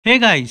Hey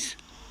guys,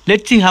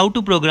 let's see how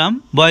to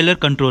program boiler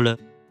controller.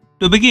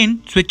 To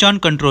begin, switch on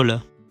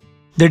controller.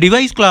 The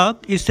device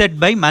clock is set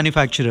by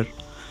manufacturer.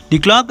 The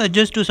clock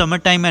adjusts to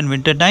summertime and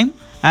wintertime,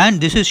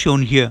 and this is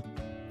shown here.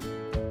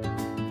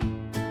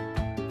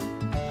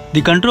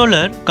 The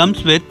controller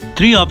comes with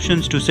 3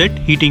 options to set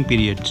heating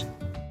periods.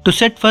 To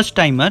set first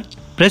timer,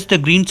 press the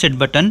green set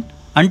button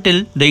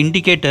until the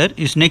indicator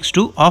is next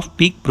to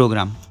off-peak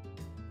program.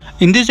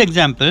 In this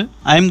example,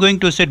 I am going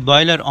to set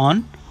boiler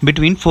on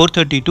between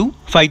 4:30 to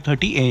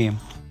 5:30 am.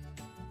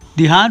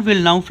 The hour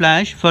will now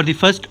flash for the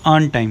first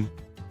on time.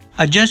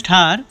 Adjust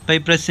hour by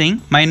pressing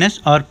minus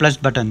or plus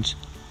buttons.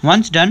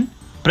 Once done,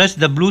 press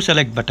the blue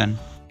select button.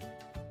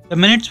 The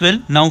minutes will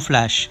now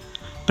flash.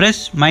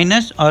 Press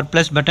minus or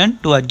plus button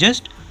to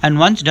adjust, and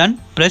once done,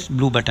 press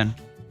blue button.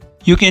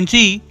 You can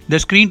see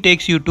the screen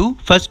takes you to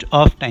first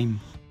off time.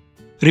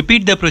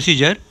 Repeat the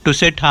procedure to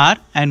set hour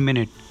and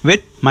minute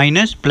with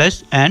minus,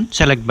 plus and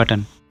select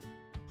button.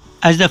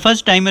 As the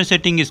first timer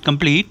setting is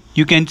complete,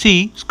 you can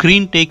see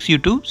screen takes you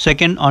to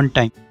second on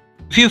time.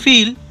 If you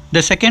feel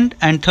the second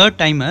and third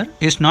timer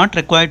is not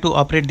required to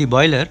operate the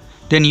boiler,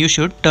 then you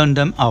should turn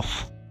them off.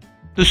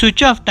 To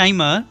switch off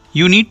timer,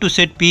 you need to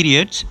set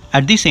periods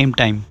at the same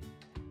time.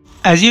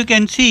 As you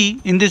can see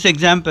in this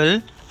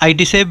example, I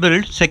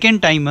disabled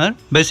second timer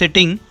by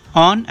setting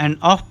on and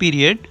off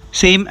period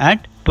same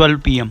at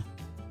 12 pm.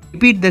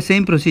 Repeat the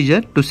same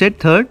procedure to set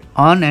third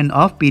on and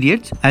off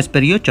periods as per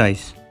your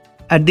choice.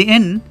 At the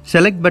end,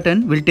 select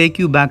button will take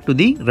you back to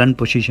the run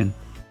position.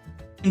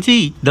 You can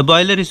see the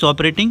boiler is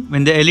operating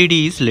when the LED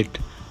is lit,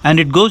 and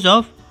it goes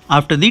off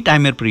after the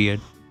timer period.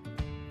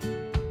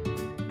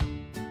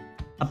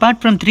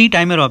 Apart from 3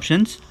 timer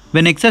options,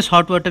 when excess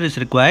hot water is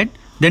required,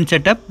 then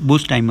set up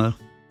boost timer.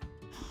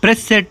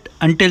 Press set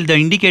until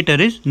the indicator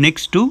is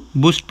next to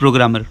boost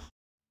programmer.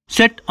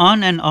 Set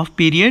on and off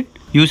period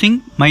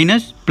using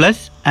minus,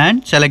 plus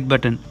and select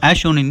button as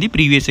shown in the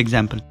previous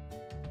example.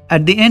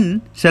 At the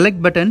end,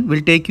 select button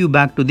will take you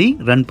back to the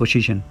run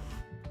position.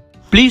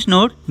 Please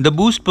note, the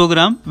boost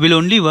program will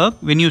only work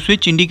when you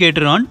switch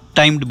indicator on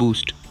timed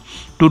boost.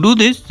 To do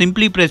this,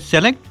 simply press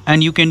select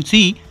and you can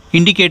see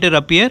indicator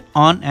appear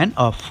on and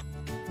off.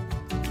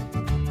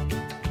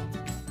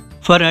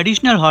 For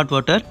additional hot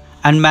water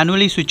and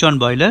manually switch on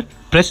boiler,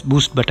 press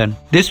boost button.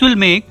 This will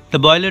make the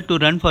boiler to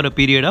run for a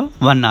period of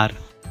 1 hour.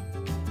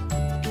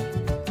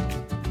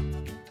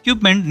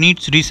 Equipment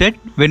needs reset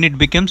when it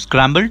becomes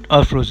scrambled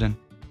or frozen.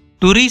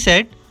 To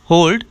reset,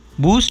 hold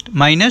boost,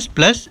 minus,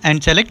 plus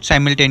and select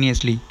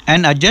simultaneously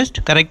and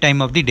adjust correct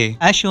time of the day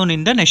as shown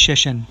in the next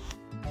session.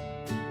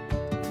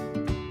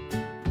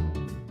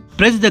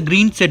 Press the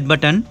green set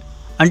button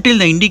until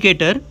the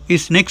indicator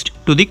is next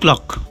to the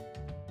clock.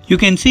 You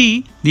can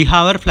see the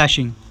hour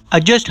flashing.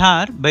 Adjust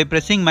hour by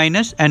pressing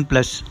minus and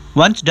plus.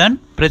 Once done,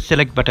 press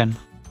select button.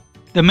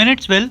 The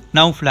minutes will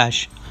now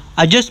flash.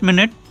 Adjust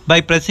minute by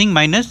pressing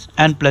minus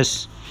and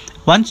plus.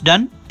 Once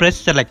done, press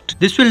select.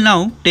 This will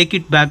now take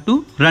it back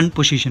to run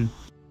position.